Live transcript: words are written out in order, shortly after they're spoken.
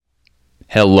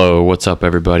Hello, what's up,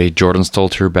 everybody? Jordan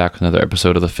Stolter back with another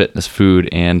episode of the Fitness, Food,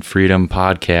 and Freedom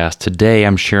podcast. Today,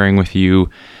 I'm sharing with you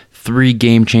 3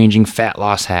 game-changing fat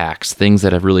loss hacks, things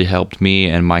that have really helped me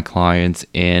and my clients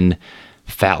in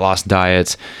fat loss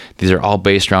diets. These are all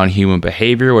based around human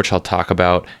behavior, which I'll talk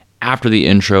about after the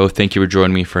intro. Thank you for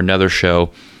joining me for another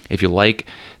show. If you like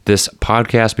this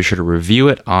podcast, be sure to review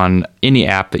it on any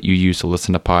app that you use to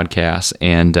listen to podcasts.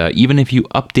 And even if you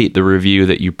update the review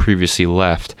that you previously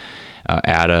left,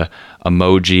 add a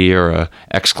emoji or a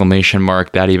exclamation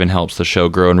mark, that even helps the show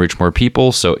grow and reach more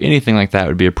people. So anything like that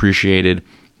would be appreciated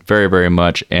very, very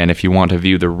much. And if you want to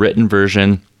view the written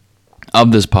version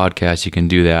of this podcast, you can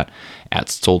do that at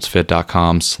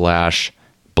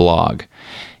stoltzfit.com/blog.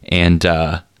 And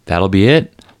that'll be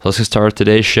it. So let's get started with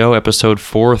today's show, episode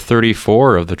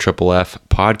 434 of the Triple F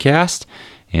podcast.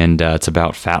 And it's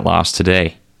about fat loss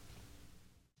today.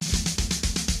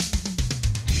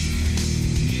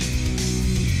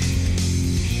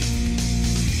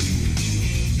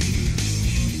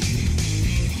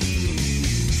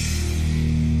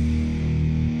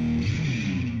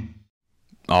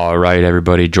 All right,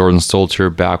 everybody, Jordan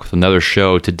Stolter back with another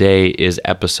show. Today is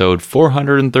episode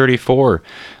 434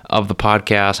 of the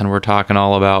podcast, and we're talking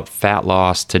all about fat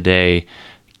loss today.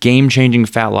 Game-changing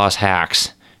fat loss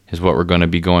hacks is what we're going to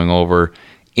be going over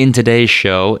in today's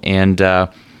show, and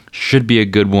should be a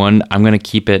good one. I'm going to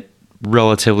keep it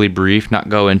relatively brief, not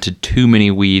go into too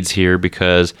many weeds here,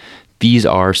 because these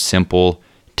are simple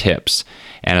tips.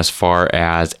 And as far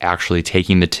as actually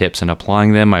taking the tips and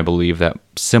applying them, I believe that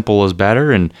simple is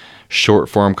better, and short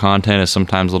form content is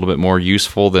sometimes a little bit more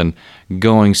useful than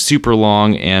going super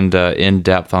long and in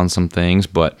depth on some things.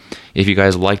 But if you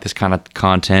guys like this kind of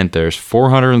content, there's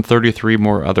 433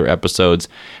 more other episodes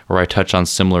where I touch on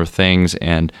similar things,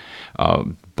 and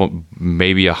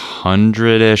maybe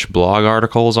 100-ish blog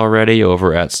articles already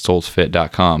over at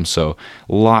stoltzfit.com. So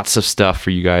lots of stuff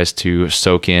for you guys to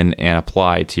soak in and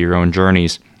apply to your own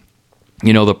journeys.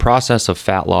 You know, the process of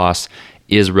fat loss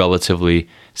is relatively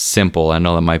simple. I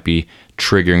know that might be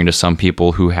triggering to some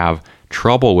people who have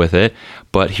trouble with it,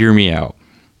 but hear me out.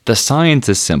 The science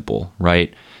is simple,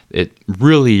 right? It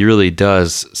really, really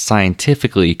does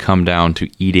scientifically come down to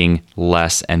eating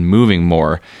less and moving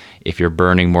more. If you're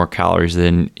burning more calories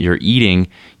than you're eating,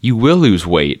 you will lose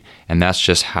weight. And that's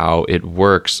just how it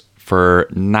works for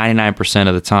 99%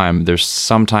 of the time. There's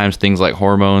sometimes things like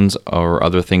hormones or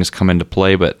other things come into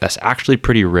play, but that's actually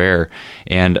pretty rare.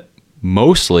 And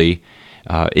mostly,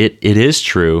 it is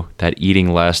true that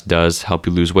eating less does help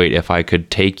you lose weight. If I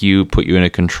could take you, put you in a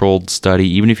controlled study,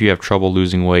 even if you have trouble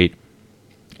losing weight,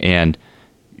 and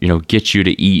get you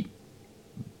to eat,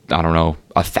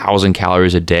 1,000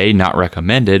 calories a day, not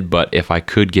recommended, but if I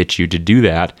could get you to do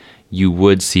that, you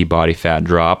would see body fat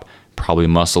drop, probably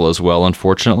muscle as well,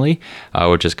 unfortunately,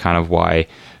 which is kind of why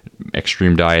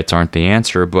extreme diets aren't the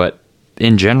answer. But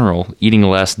in general, eating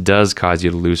less does cause you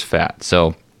to lose fat.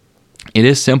 So it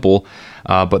is simple,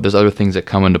 but there's other things that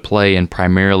come into play, and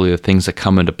primarily the things that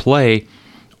come into play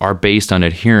are based on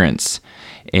adherence.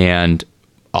 And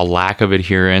a lack of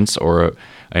adherence or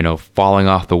falling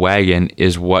off the wagon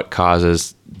is what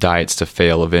causes diets to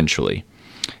fail eventually.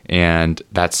 And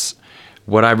that's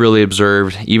what I've really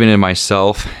observed, even in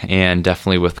myself and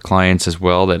definitely with clients as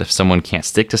well, that if someone can't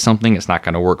stick to something, it's not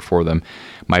going to work for them.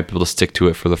 Might be able to stick to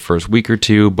it for the first week or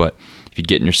two, but if you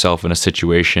get yourself in a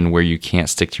situation where you can't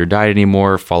stick to your diet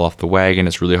anymore, fall off the wagon,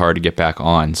 it's really hard to get back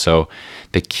on. So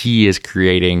the key is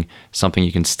creating something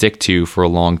you can stick to for a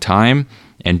long time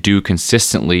and do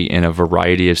consistently in a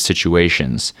variety of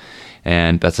situations.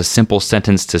 And that's a simple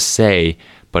sentence to say,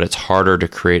 but it's harder to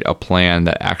create a plan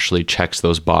that actually checks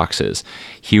those boxes.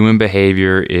 Human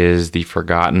behavior is the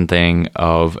forgotten thing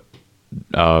of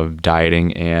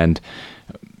dieting, and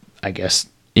I guess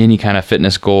any kind of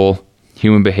fitness goal.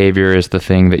 Human behavior is the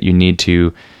thing that you need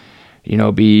to,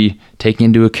 be taking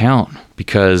into account,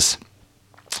 because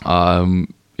it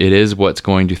is what's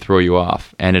going to throw you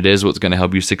off, and it is what's going to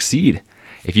help you succeed.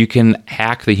 If you can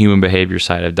hack the human behavior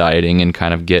side of dieting and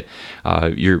kind of get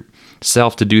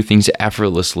yourself to do things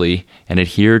effortlessly and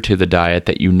adhere to the diet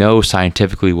that you know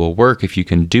scientifically will work, if you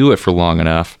can do it for long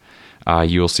enough,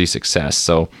 you will see success.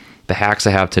 So the hacks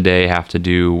I have today have to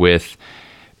do with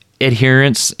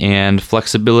adherence and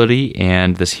flexibility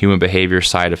and this human behavior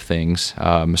side of things,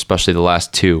 especially the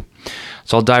last two.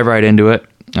 So I'll dive right into it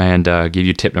and give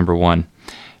you tip number 1.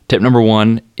 Tip number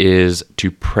 1 is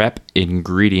to prep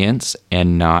ingredients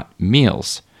and not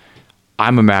meals.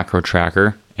 I'm a macro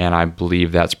tracker, and I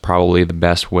believe that's probably the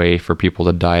best way for people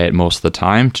to diet most of the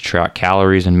time, to track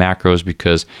calories and macros,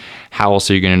 because how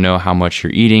else are you going to know how much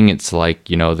you're eating? It's like,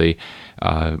 the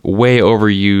way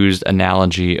overused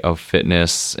analogy of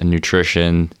fitness and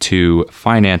nutrition to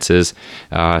finances,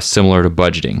 similar to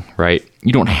budgeting, right?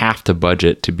 You don't have to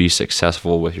budget to be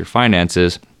successful with your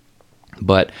finances,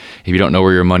 but if you don't know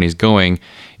where your money's going,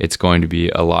 it's going to be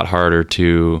a lot harder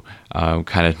to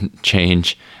kind of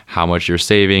change how much you're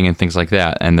saving and things like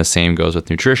that. And the same goes with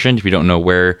nutrition. If you don't know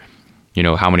where,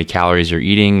 how many calories you're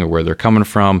eating or where they're coming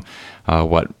from,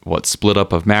 what split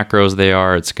up of macros they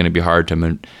are, it's going to be hard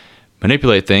to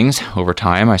manipulate things over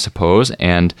time, I suppose.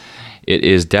 And it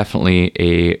is definitely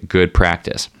a good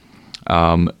practice.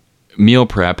 Meal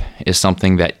prep is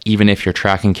something that even if you're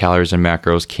tracking calories and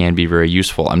macros can be very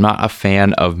useful. I'm not a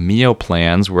fan of meal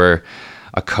plans where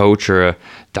a coach or a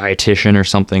dietitian or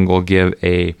something will give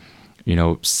a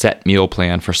set meal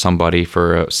plan for somebody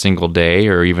for a single day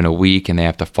or even a week, and they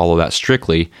have to follow that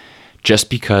strictly just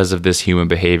because of this human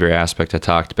behavior aspect I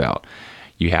talked about.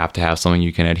 You have to have something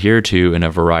you can adhere to in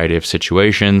a variety of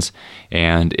situations.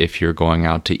 And if you're going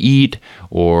out to eat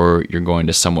or you're going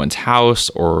to someone's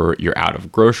house or you're out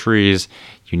of groceries,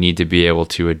 you need to be able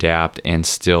to adapt and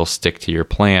still stick to your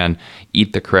plan,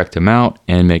 eat the correct amount,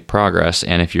 and make progress.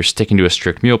 And if you're sticking to a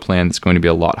strict meal plan, it's going to be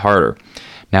a lot harder.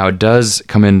 Now, it does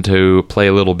come into play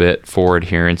a little bit for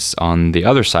adherence on the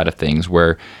other side of things,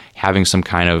 where having some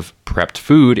kind of prepped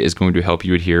food is going to help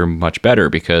you adhere much better,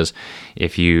 because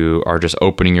if you are just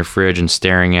opening your fridge and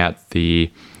staring at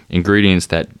the ingredients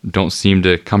that don't seem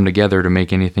to come together to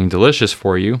make anything delicious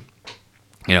for you,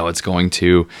 it's going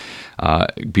to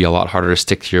be a lot harder to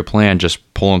stick to your plan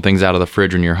just pulling things out of the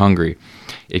fridge when you're hungry.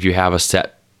 If you have a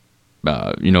set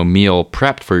meal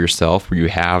prepped for yourself where you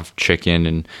have chicken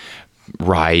and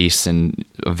rice and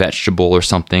a vegetable or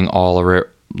something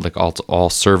all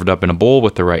served up in a bowl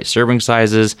with the right serving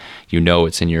sizes,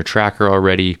 it's in your tracker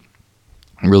already,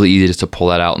 really easy just to pull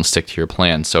that out and stick to your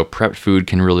plan. So prepped food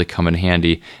can really come in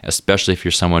handy, especially if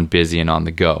you're someone busy and on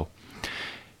the go.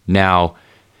 Now,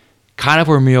 kind of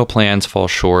where meal plans fall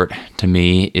short to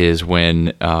me is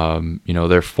when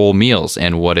they're full meals.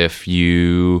 And what if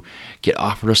you get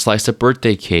offered a slice of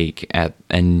birthday cake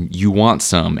and you want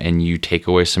some, and you take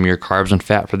away some of your carbs and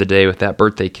fat for the day with that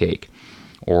birthday cake?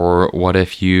 Or what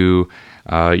if you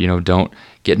don't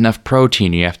get enough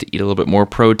protein, you have to eat a little bit more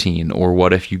protein? Or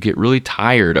what if you get really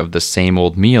tired of the same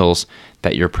old meals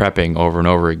that you're prepping over and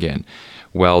over again?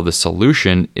 Well, the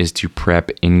solution is to prep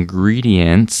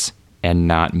ingredients and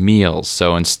not meals.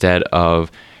 So instead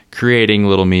of creating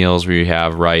little meals where you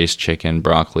have rice, chicken,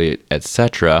 broccoli,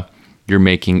 etc., you're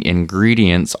making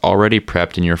ingredients already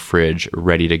prepped in your fridge,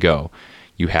 ready to go.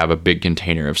 You have a big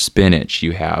container of spinach.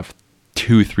 You have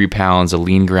 2-3 pounds of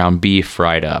lean ground beef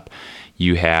fried up.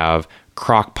 You have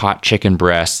crock pot chicken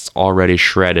breasts already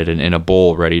shredded and in a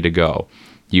bowl ready to go.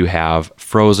 You have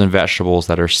frozen vegetables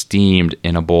that are steamed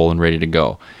in a bowl and ready to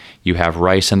go. You have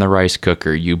rice in the rice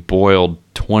cooker. You boiled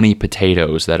 20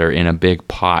 potatoes that are in a big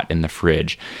pot in the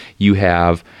fridge. You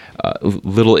have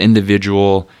little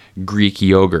individual Greek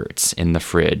yogurts in the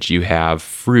fridge. You have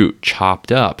fruit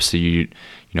chopped up. So you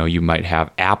might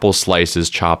have apple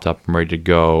slices chopped up and ready to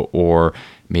go, or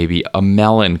maybe a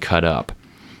melon cut up.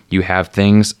 You have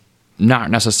things,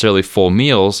 not necessarily full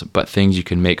meals, but things you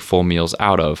can make full meals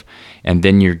out of. And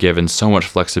then you're given so much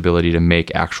flexibility to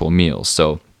make actual meals.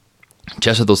 So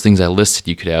just with those things I listed,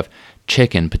 you could have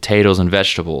chicken, potatoes, and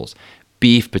vegetables,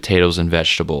 beef, potatoes, and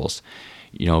vegetables,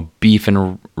 beef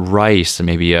and rice, and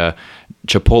maybe a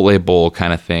Chipotle bowl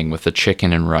kind of thing with the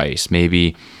chicken and rice.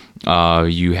 Maybe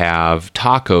you have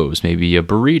tacos, maybe a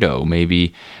burrito,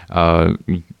 maybe,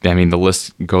 the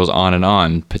list goes on and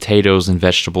on. Potatoes and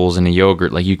vegetables and a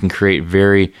yogurt. Like, you can create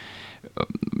very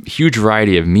huge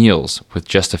variety of meals with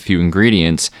just a few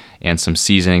ingredients and some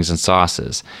seasonings and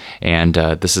sauces. And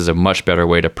this is a much better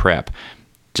way to prep.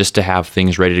 Just to have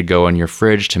things ready to go in your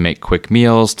fridge to make quick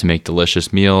meals, to make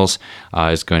delicious meals,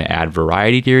 is going to add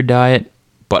variety to your diet,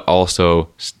 but also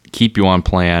keep you on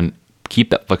plan, keep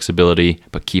that flexibility,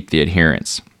 but keep the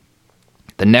adherence.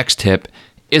 The next tip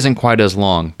isn't quite as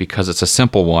long because it's a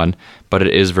simple one, but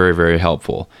it is very, very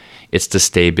helpful. It's to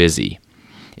stay busy.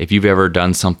 If you've ever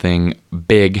done something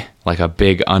big, like a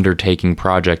big undertaking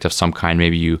project of some kind,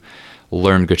 maybe you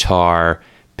learned guitar,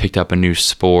 picked up a new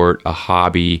sport, a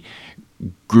hobby,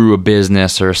 grew a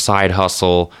business or a side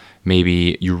hustle,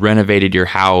 maybe you renovated your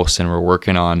house and were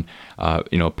working on,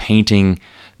 painting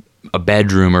a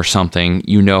bedroom or something,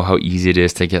 you know how easy it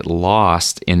is to get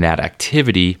lost in that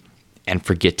activity and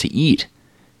forget to eat.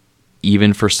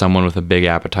 Even for someone with a big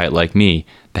appetite like me,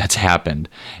 that's happened.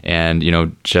 And,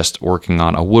 just working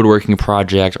on a woodworking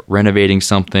project, renovating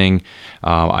something,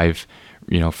 I've,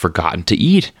 forgotten to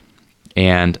eat.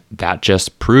 And that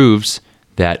just proves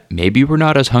that maybe we're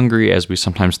not as hungry as we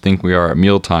sometimes think we are at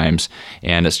meal times,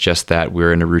 and it's just that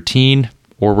we're in a routine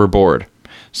or we're bored.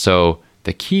 So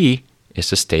the key is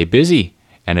to stay busy.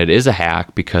 And it is a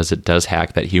hack because it does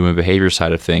hack that human behavior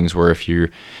side of things, where if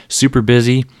you're super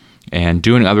busy and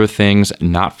doing other things,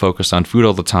 not focused on food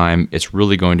all the time, it's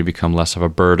really going to become less of a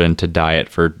burden to diet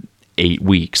for 8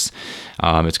 weeks.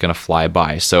 It's going to fly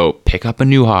by. So pick up a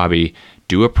new hobby,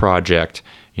 do a project,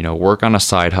 work on a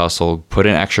side hustle, put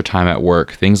in extra time at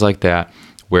work, things like that,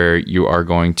 where you are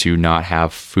going to not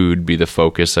have food be the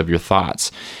focus of your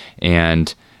thoughts.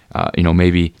 And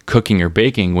maybe cooking or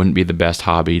baking wouldn't be the best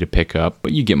hobby to pick up,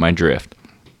 but you get my drift.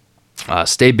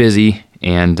 Stay busy,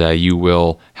 and you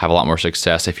will have a lot more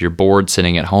success. If you're bored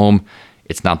sitting at home,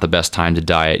 it's not the best time to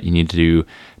diet. You need to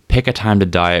pick a time to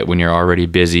diet when you're already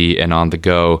busy and on the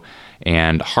go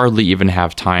and hardly even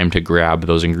have time to grab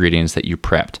those ingredients that you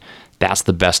prepped. That's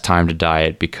the best time to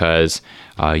diet because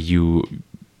you're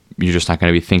just not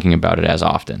going to be thinking about it as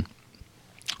often.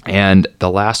 And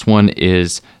the last one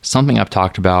is something I've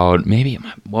talked about maybe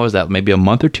a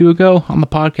month or two ago on the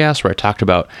podcast, where I talked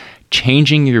about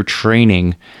changing your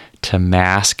training to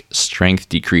mask strength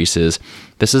decreases.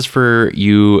 This is for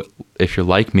you, if you're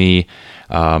like me,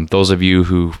 those of you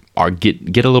who get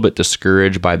a little bit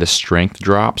discouraged by the strength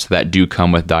drops that do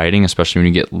come with dieting, especially when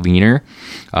you get leaner.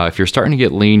 If you're starting to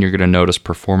get lean, you're going to notice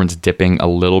performance dipping a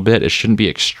little bit. It shouldn't be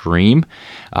extreme,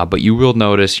 but you will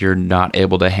notice you're not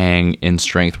able to hang in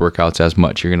strength workouts as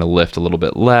much. You're going to lift a little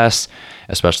bit less,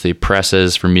 especially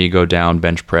presses for me go down,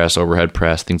 bench press, overhead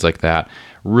press, things like that.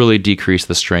 Really decrease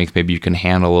the strength. Maybe you can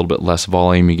handle a little bit less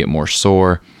volume, you get more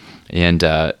sore, and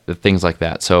things like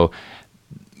that. So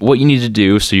what you need to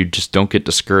do so you just don't get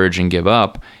discouraged and give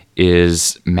up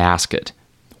is mask it,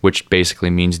 which basically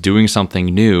means doing something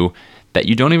new that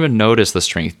you don't even notice the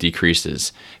strength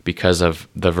decreases because of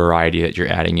the variety that you're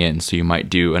adding in. So you might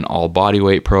do an all body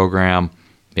weight program.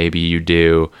 Maybe you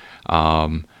do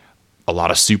a lot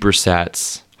of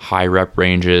supersets, high rep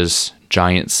ranges,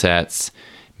 giant sets,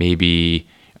 maybe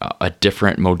a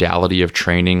different modality of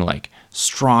training like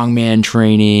strongman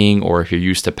training, or if you're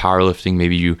used to powerlifting,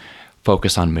 maybe you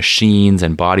focus on machines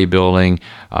and bodybuilding.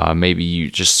 Maybe you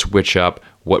just switch up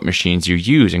what machines you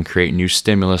use and create new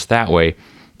stimulus that way.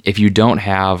 If you don't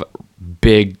have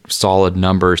big, solid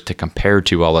numbers to compare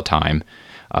to all the time,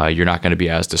 you're not going to be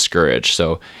as discouraged.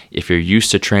 So if you're used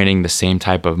to training the same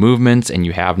type of movements and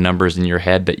you have numbers in your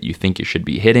head that you think you should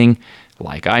be hitting,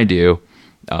 like I do,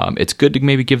 it's good to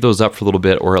maybe give those up for a little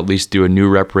bit, or at least do a new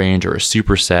rep range or a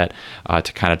superset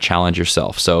to kind of challenge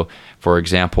yourself. So for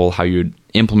example, how you'd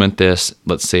implement this,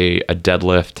 let's say a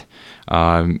deadlift,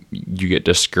 you get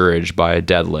discouraged by a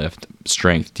deadlift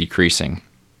strength decreasing,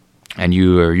 and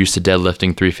you are used to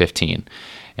deadlifting 315,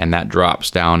 and that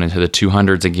drops down into the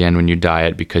 200s again when you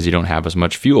diet because you don't have as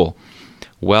much fuel.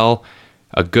 Well,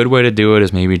 a good way to do it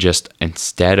is maybe just,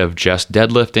 instead of just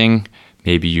deadlifting,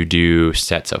 maybe you do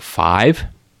sets of 5,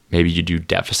 maybe you do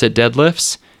deficit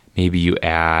deadlifts, maybe you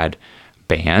add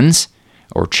bands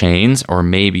or chains, or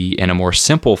maybe in a more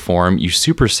simple form, you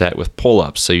superset with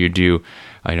pull-ups. So you do,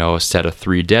 a set of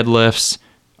 3 deadlifts,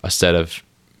 a set of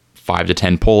 5 to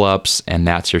 10 pull-ups, and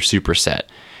that's your superset.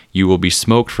 You will be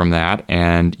smoked from that,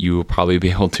 and you will probably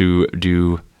be able to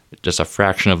do just a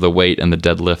fraction of the weight and the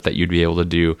deadlift that you'd be able to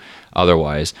do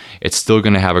otherwise. It's still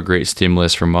going to have a great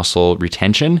stimulus for muscle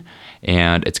retention,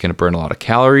 and it's going to burn a lot of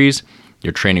calories.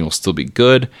 Your training will still be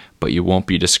good, but you won't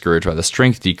be discouraged by the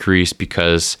strength decrease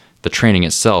because the training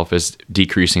itself is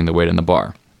decreasing the weight in the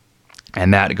bar.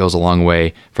 And that goes a long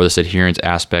way for this adherence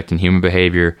aspect in human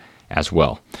behavior as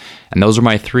well. And those are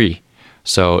my 3.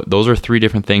 So those are 3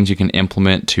 different things you can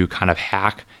implement to kind of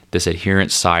hack this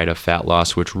adherence side of fat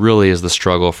loss, which really is the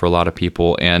struggle for a lot of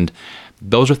people. And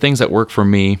those are things that work for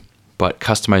me, but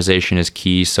customization is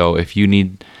key. So if you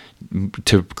need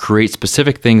to create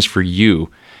specific things for you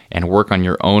and work on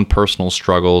your own personal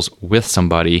struggles with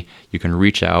somebody, you can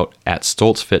reach out at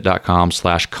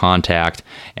stoltzfit.com/contact,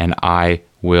 and I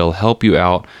will help you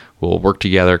out. We'll work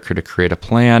together to create a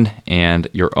plan and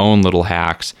your own little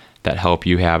hacks that help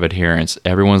you have adherence.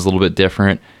 Everyone's a little bit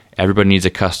different. Everybody needs a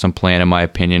custom plan, in my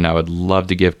opinion. I would love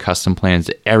to give custom plans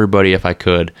to everybody if I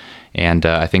could, and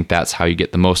I think that's how you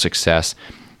get the most success.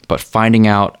 But finding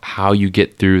out how you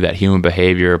get through that human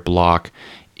behavior block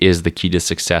is the key to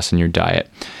success in your diet.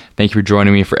 Thank you for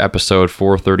joining me for episode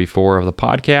 434 of the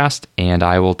podcast, and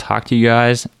I will talk to you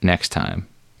guys next time.